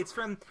like, hey, it's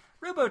from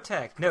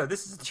Robotech. No,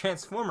 this is the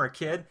Transformer,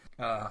 kid.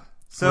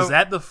 So Was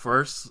that the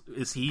first?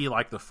 Is he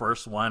like the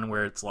first one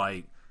where it's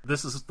like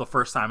this is the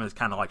first time it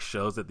kind of like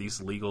shows that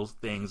these legal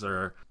things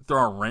are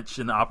throwing a wrench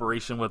in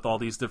operation with all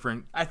these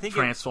different I think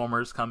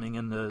Transformers coming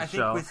in the I think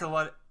show? with a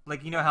lot,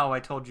 like, you know how I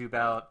told you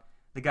about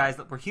the guys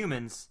that were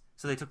humans,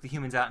 so they took the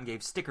humans out and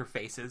gave sticker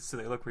faces, so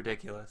they look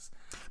ridiculous.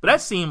 But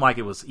that seemed like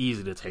it was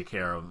easy to take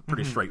care of,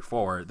 pretty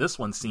straightforward. This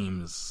one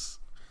seems.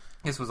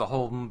 This was a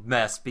whole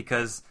mess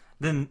because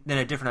then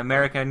a different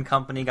American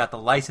company got the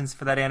license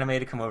for that anime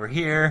to come over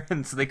here,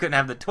 and so they couldn't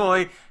have the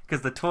toy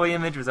because the toy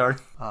image was already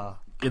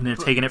And they're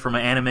taking it from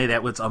an anime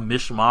that was a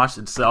mishmash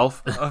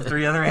itself. of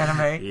 3 other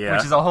anime, Yeah.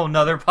 which is a whole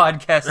nother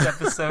podcast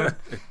episode.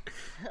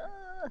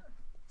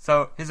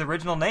 So his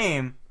original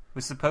name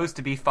was supposed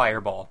to be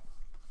Fireball.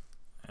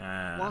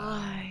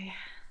 Why?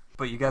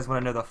 But you guys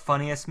want to know the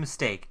funniest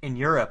mistake? In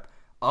Europe,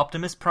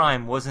 Optimus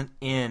Prime wasn't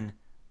in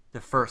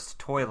the first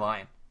toy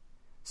line.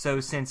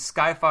 So since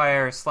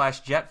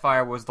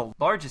Skyfire/Jetfire was the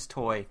largest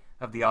toy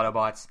of the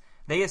Autobots,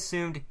 they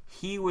assumed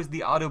he was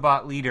the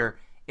Autobot leader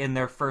in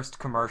their first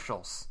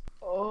commercials.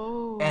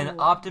 Oh.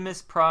 And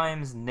Optimus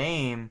Prime's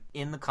name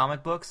in the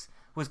comic books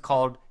was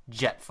called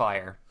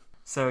Jetfire.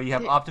 So you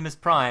have Optimus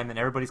Prime, and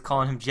everybody's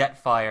calling him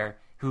Jetfire,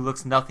 who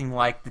looks nothing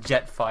like the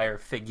Jetfire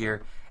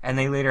figure. And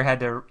they later had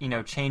to,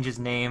 change his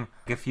name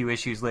a few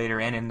issues later,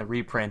 and in the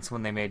reprints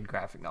when they made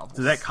graphic novels.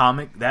 Did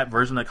that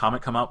version of the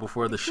comic come out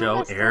before the show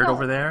messed aired up?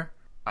 over there?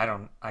 I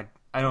don't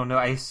know.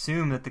 I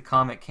assume that the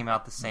comic came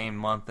out the same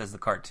month as the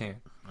cartoon.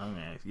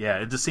 Okay. Yeah,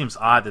 it just seems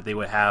odd that they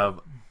would have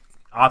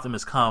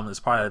Optimus come as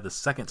part of the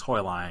second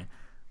toy line,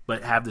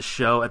 but have the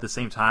show at the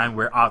same time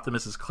where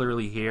Optimus is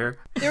clearly here.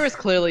 There was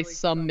clearly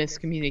some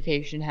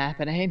miscommunication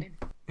happening.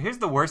 Here's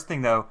the worst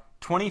thing, though.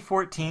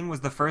 2014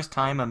 was the first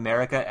time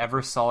America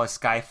ever saw a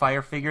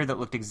Skyfire figure that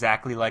looked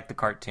exactly like the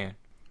cartoon.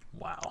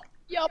 Wow.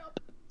 Yup.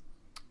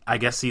 I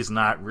guess he's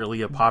not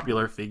really a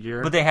popular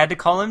figure. But they had to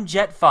call him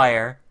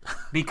Jetfire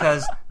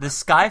because the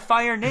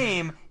Skyfire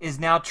name is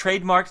now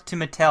trademarked to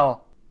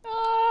Mattel.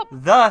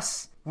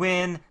 Thus,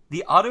 when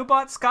the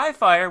Autobot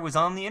Skyfire was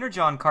on the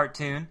Energon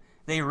cartoon,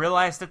 they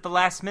realized at the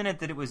last minute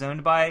that it was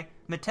owned by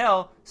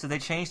Mattel, so they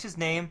changed his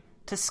name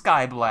to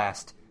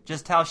Skyblast.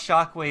 Just how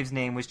Shockwave's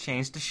name was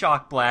changed to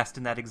Shockblast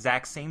in that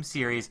exact same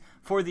series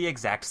for the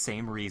exact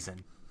same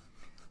reason.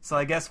 So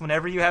I guess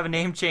whenever you have a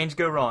name change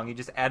go wrong, you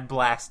just add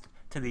blast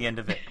to the end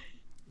of it.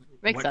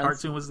 Makes what sense.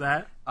 cartoon was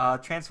that?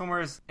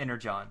 Transformers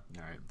Energon.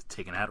 All right,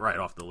 taking that right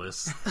off the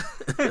list.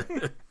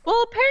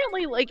 Well,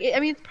 apparently,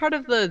 it's part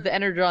of the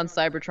Energon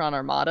Cybertron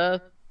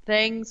Armada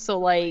thing,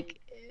 so,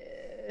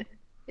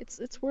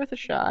 it's worth a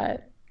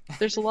shot.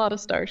 There's a lot of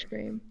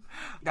Starscream.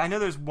 I know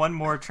there's one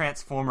more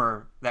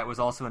Transformer that was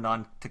also a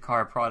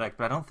non-Takara product,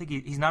 but I don't think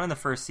he's not in the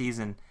first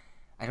season.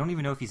 I don't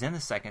even know if he's in the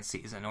second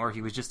season or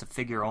he was just a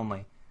figure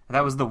only.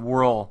 That was the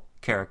Whirl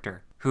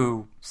character,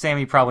 who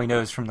Sammy probably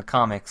knows from the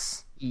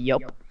comics.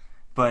 Yup.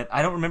 But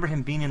I don't remember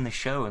him being in the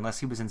show unless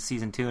he was in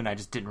season 2 and I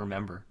just didn't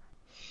remember.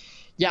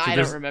 Yeah, So I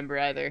there's- don't remember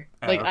either.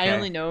 Oh, Like, I okay.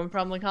 only know him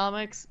from the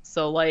comics,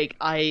 so, like,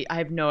 I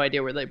have no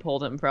idea where they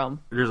pulled him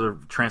from. There's a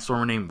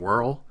Transformer named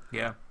Whirl.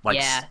 Yeah. Like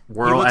Yeah.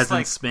 Whirl He looks as in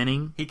like-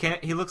 spinning.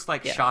 He looks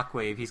like Yeah.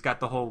 Shockwave. He's got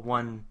the whole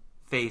one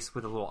face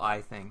with a little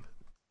eye thing.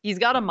 He's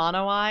got a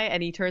mono eye,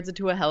 and he turns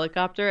into a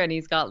helicopter, and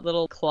he's got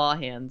little claw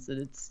hands,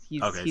 and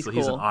he's Okay, he's so cool.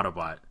 he's an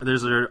Autobot.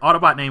 There's an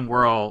Autobot named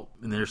Whirl,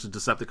 and there's a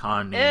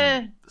Decepticon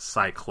named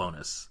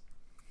Cyclonus.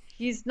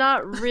 He's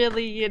not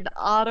really an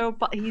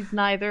Autobot. He's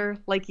neither.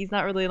 Like, he's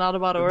not really an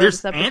Autobot or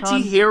There's a Decepticon.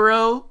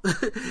 anti-hero.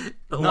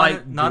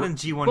 Not in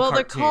G1 Well,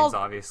 they're cartoons, called-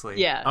 obviously.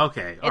 Yeah.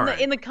 Okay, In alright.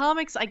 the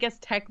lists, I guess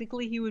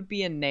technically he would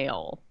be a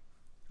Nail,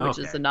 which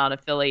is Okay. a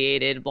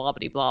non-affiliated blah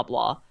blah blah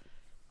blah.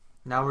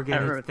 Now we're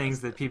getting I don't into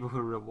things that people who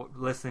are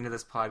listening to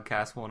this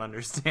podcast won't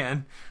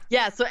understand.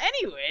 Yeah. So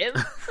anyway,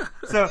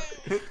 So,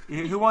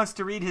 who wants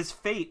to read his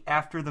fate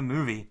after the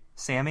movie?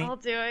 Sammy? I'll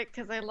do it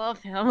because I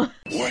love him.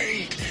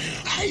 Wait,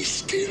 I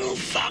still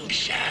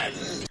function.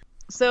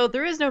 So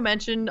there is no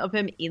mention of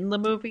him in the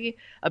movie.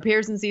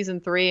 Appears in season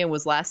 3 and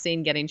was last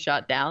seen getting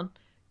shot down.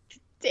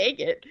 Dang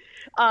it.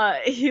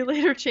 He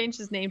later changed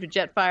his name to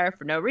Jetfire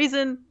for no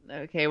reason.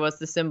 Okay, was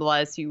to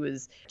symbolize he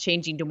was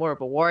changing to more of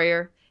a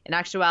warrior. In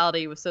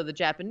actuality, it was so the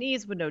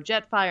Japanese would know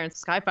Jetfire and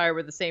Skyfire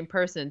were the same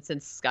person,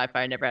 since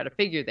Skyfire never had a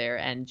figure there,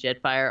 and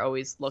Jetfire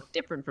always looked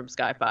different from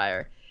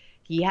Skyfire.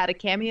 He had a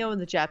cameo in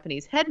the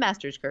Japanese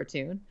Headmasters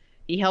cartoon.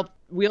 He helped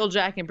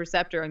Wheeljack and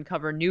Perceptor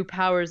uncover new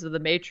powers of the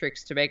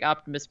Matrix to make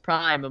Optimus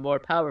Prime a more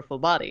powerful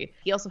body.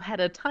 He also had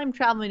a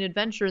time-traveling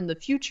adventure in the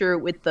future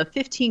with the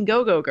 15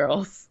 Go-Go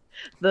Girls,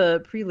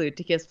 the prelude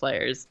to Kiss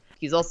Players.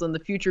 He's also in the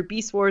future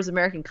Beast Wars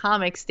American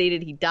Comics,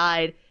 stated he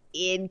died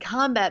in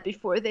combat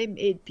before they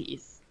made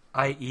peace.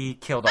 I.e.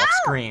 killed off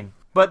screen.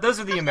 But those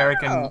are the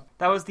American...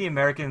 That was the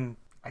American...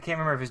 I can't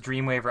remember if it's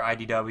Dreamwave or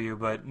IDW,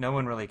 but no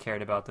one really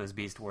cared about those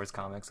Beast Wars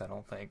comics, I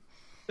don't think.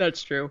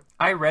 That's true.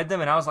 I read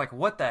them and I was like,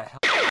 what the hell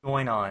is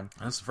going on?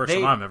 That's the first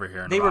time I'm ever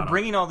hearing They about were him.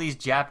 bringing all these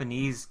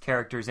Japanese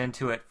characters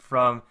into it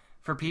for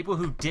people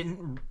who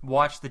didn't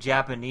watch the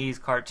Japanese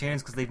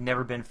cartoons because they've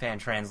never been fan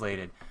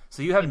translated.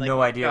 So you have Like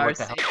no idea what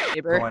the Darcy hell is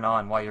Saber. going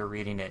on while you're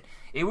reading it.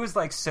 It was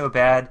like so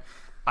bad.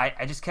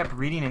 I just kept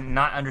reading and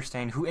not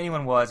understanding who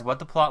anyone was, what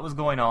the plot was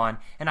going on,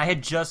 and I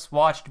had just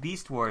watched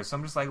Beast Wars, so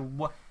I'm just like,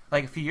 what?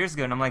 Like a few years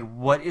ago, and I'm like,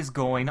 what is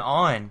going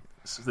on?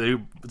 So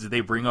did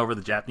they bring over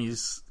the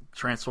Japanese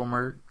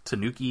Transformer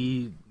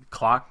Tanuki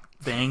clock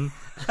thing?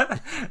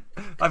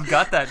 I've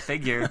got that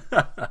figure.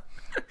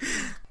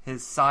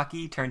 His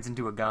sake turns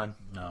into a gun.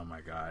 Oh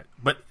my god!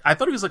 But I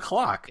thought he was a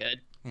clock. Good.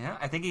 Yeah,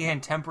 I think he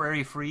can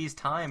temporary freeze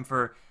time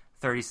for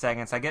 30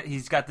 seconds. I get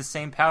he's got the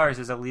same powers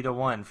as Alita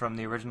 1 from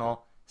the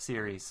original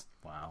series.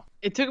 Wow.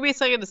 It took me a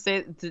second to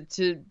say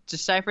to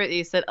decipher it.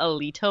 You said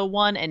Alito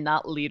 1 and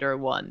not Leader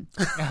 1.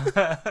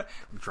 I'm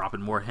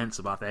dropping more hints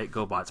about that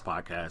GoBots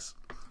podcast.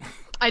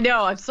 I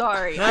know. I'm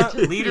sorry. No,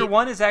 Leader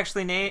 1 is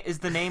actually is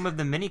the name of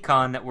the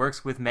minicon that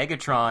works with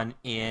Megatron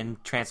in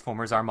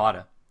Transformers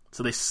Armada.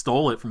 So they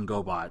stole it from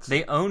GoBots.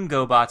 They own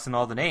GoBots and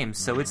all the names,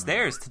 so it's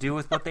theirs to do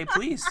with what they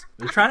please.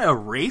 They're trying to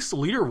erase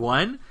Leader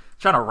 1?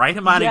 Trying to write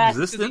him out Yes,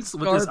 of existence 'cause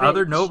with he's this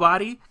other garbage.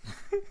 nobody?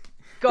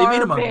 They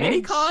made him a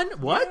Garbage. minicon?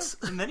 What? It's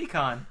a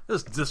minicon. This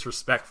is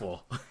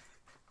disrespectful.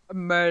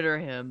 Murder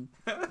him.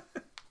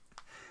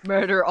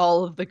 Murder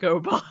all of the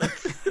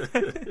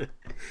GoBots.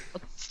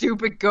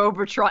 Stupid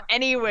Gobertron.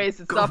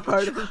 Anyways, it's not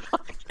part of the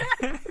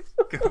podcast.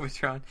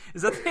 Gobotron.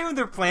 Is that the name of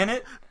their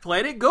planet?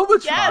 Planet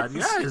Gobotron,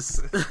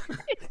 Yes. yes.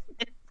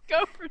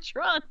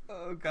 Gobertron.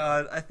 Oh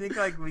god, I think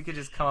like we could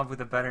just come up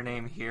with a better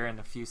name here in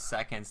a few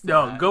seconds. than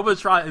No, that.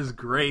 Gobotron is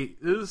great.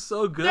 It is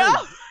so good.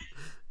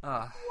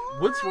 No.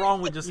 What's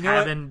wrong with just You know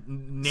what? having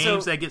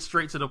names So- that get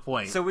straight to the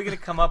point? So we're gonna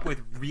come up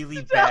with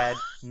really bad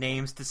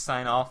names to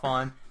sign off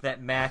on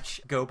that match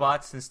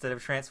GoBots instead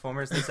of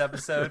Transformers this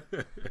episode.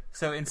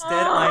 So instead,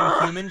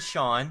 I'm Human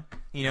Sean.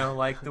 You know,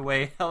 like the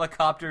way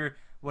Helicopter,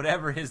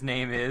 whatever his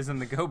name is,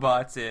 and the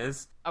GoBots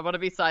is. I want to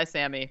be Psy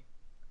Sammy.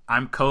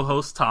 I'm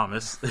co-host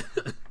Thomas.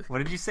 What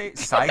did you say?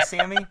 Psy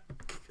Sammy?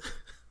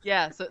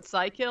 Yeah, so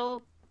Psy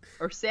Kill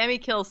or Sammy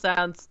Kill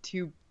sounds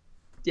too.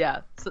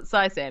 Yeah,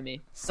 Psy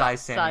Sammy. Psy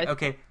Sammy. Psy-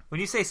 Okay,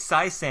 when you say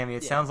Psy Sammy,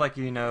 it sounds like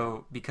you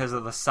know because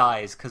of the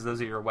size, because those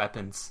are your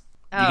weapons.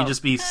 You can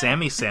just be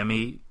Sammy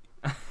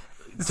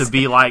to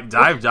be like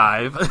Dive.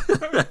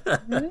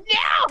 No!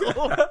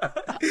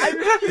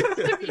 I refuse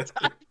to be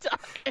Time.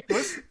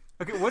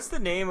 Okay, what's the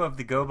name of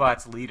the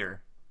GoBots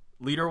leader?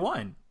 Leader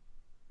 1.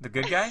 The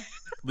good guy?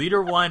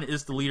 Leader 1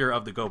 is the leader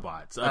of the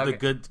GoBots, of the Okay.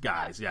 good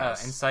guys,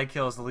 yes. And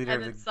Psykill is the leader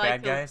And of then the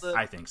bad Psykill's guys? the-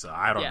 I think so.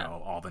 I don't Yeah.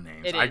 know all the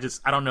names. It I is.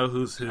 don't know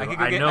who's who. I could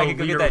I go get, know I could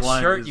go Leader get that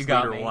 1 shirt is you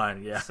got Leader me.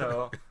 1, yeah.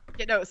 So,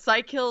 You know,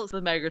 Psy Kill is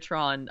the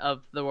Megatron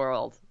of the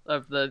world,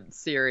 of the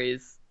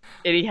series.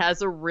 And he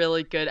has a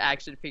really good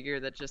action figure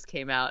that just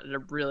came out, and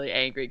I'm really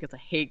angry because I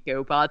hate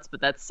GoBots,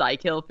 but that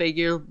Psykill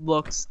figure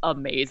looks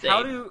amazing.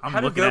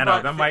 I'm looking at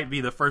it. That might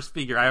be the first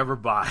figure I ever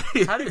buy.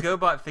 How do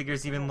GoBot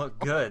figures even look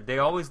good? They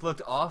always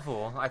looked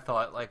awful, I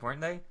thought, like,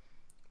 weren't they?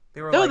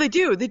 They were No, like, they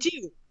do.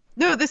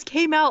 No, this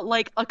came out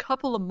like a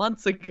couple of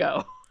months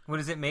ago. what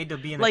is it made to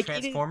be in Like, the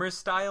Transformers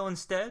style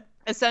instead?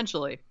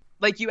 Essentially.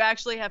 Like, you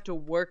actually have to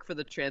work for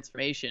the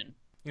transformation.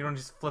 You don't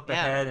just flip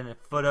Yeah. a head and a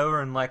foot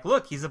over and like,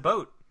 look, he's a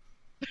boat.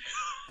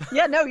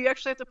 Yeah, no, you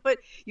actually have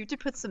to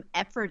put some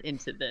effort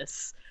into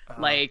this.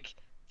 Like,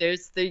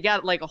 you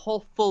got like a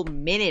whole full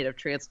minute of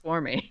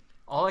transforming.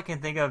 All I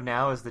can think of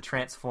now is the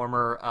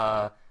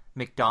Transformer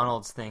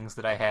McDonald's things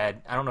that I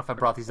had. I don't know if I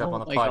brought these up Oh on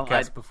the my podcast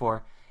God.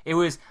 before.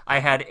 I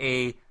had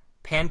a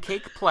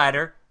pancake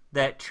platter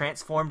that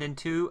transformed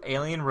into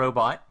Alien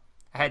Robot.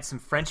 I had some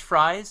French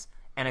fries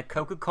and a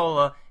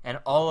Coca-Cola, and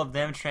all of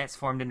them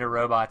transformed into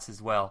robots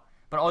as well.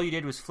 But all you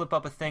did was flip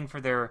up a thing for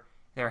their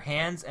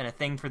hands and a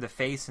thing for the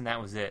face, and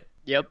that was it.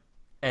 Yep.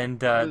 And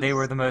they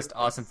were the most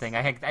awesome thing.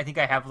 I think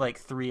I have like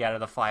 3 out of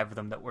the 5 of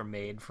them that were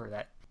made for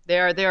that. They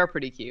are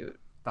pretty cute.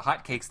 The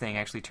hotcakes thing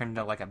actually turned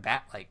into like a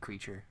bat-like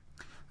creature.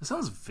 It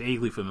sounds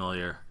vaguely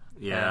familiar.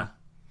 Yeah.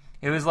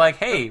 It was like,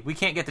 hey, we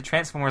can't get the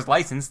Transformers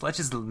license. Let's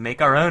just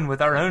make our own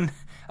with our own.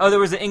 Oh, there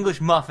was an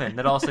English muffin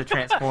that also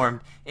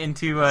transformed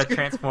into a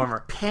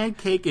Transformer.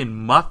 Pancake and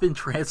muffin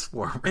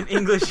transformer. An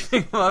English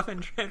muffin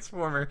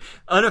Transformer,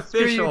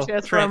 unofficial Screw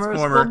you, Transformers.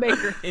 Transformer.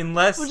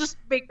 We'll just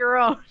make our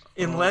own.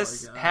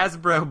 Unless Oh my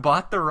Hasbro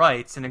bought the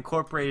rights and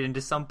incorporated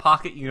into some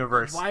pocket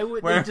universe. Why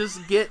would where- they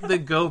just get the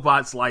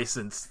GoBots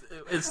license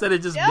instead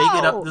of just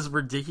making up No. this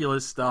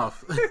ridiculous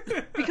stuff?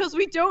 Because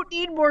we don't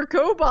need more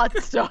GoBot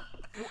stuff.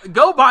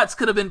 GoBots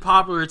could have been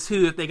popular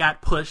too if they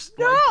got pushed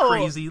like No.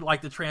 crazy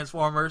like the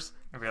Transformers.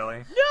 Really?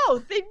 No,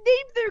 they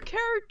named their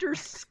character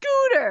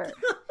Scooter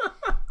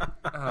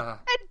Uh,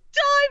 and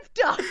Dive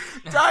Duck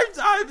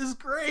Dive is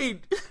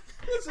great.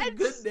 It's a and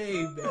good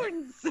name,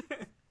 man. Spoons.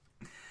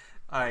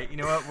 Alright, you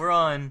know what? We're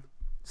on.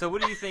 So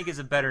what do you think is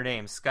a better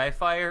name,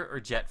 Skyfire or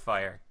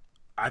Jetfire?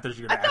 I thought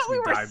you were going I to ask thought me we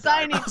were Dive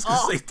signing Dive. I was going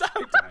off. to say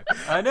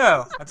Dive. I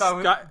know. I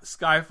thought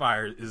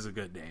Skyfire is a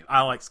good name.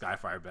 I like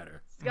Skyfire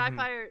better.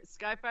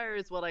 Skyfire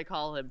is what I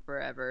call him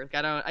forever.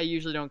 I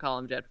usually don't call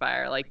him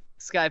Jetfire. Like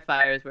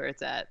Skyfire is where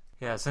it's at.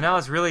 Yeah, so now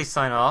let's really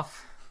sign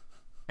off.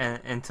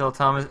 And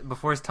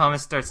before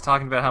Thomas starts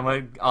talking about how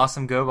much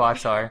awesome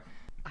GoBots are.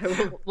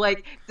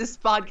 Like this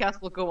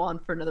podcast will go on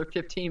for another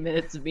 15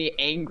 minutes of me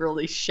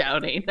angrily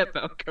shouting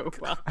about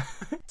GoBot.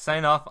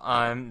 Sign off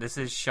on, this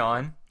is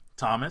Sean.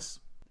 Thomas.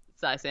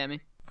 Sorry, Sammy.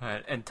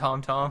 And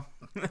Tom. Tom.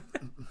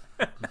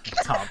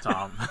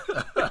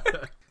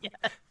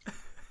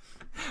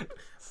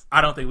 I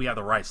don't think we have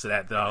the rights to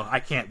that, though. I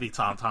can't be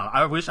Tom.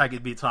 I wish I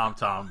could be Tom,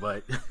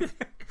 but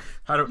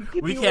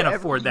we do can't whatever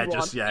afford you that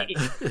want just yet.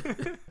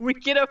 me. We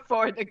can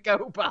afford the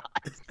GoBot.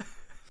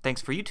 Thanks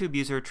for YouTube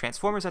user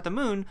Transformers at the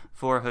Moon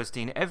for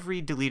hosting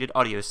every deleted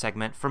audio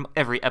segment from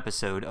every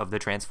episode of the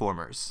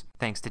Transformers.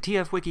 Thanks to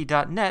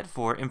tfwiki.net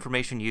for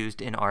information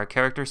used in our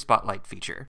Character Spotlight feature.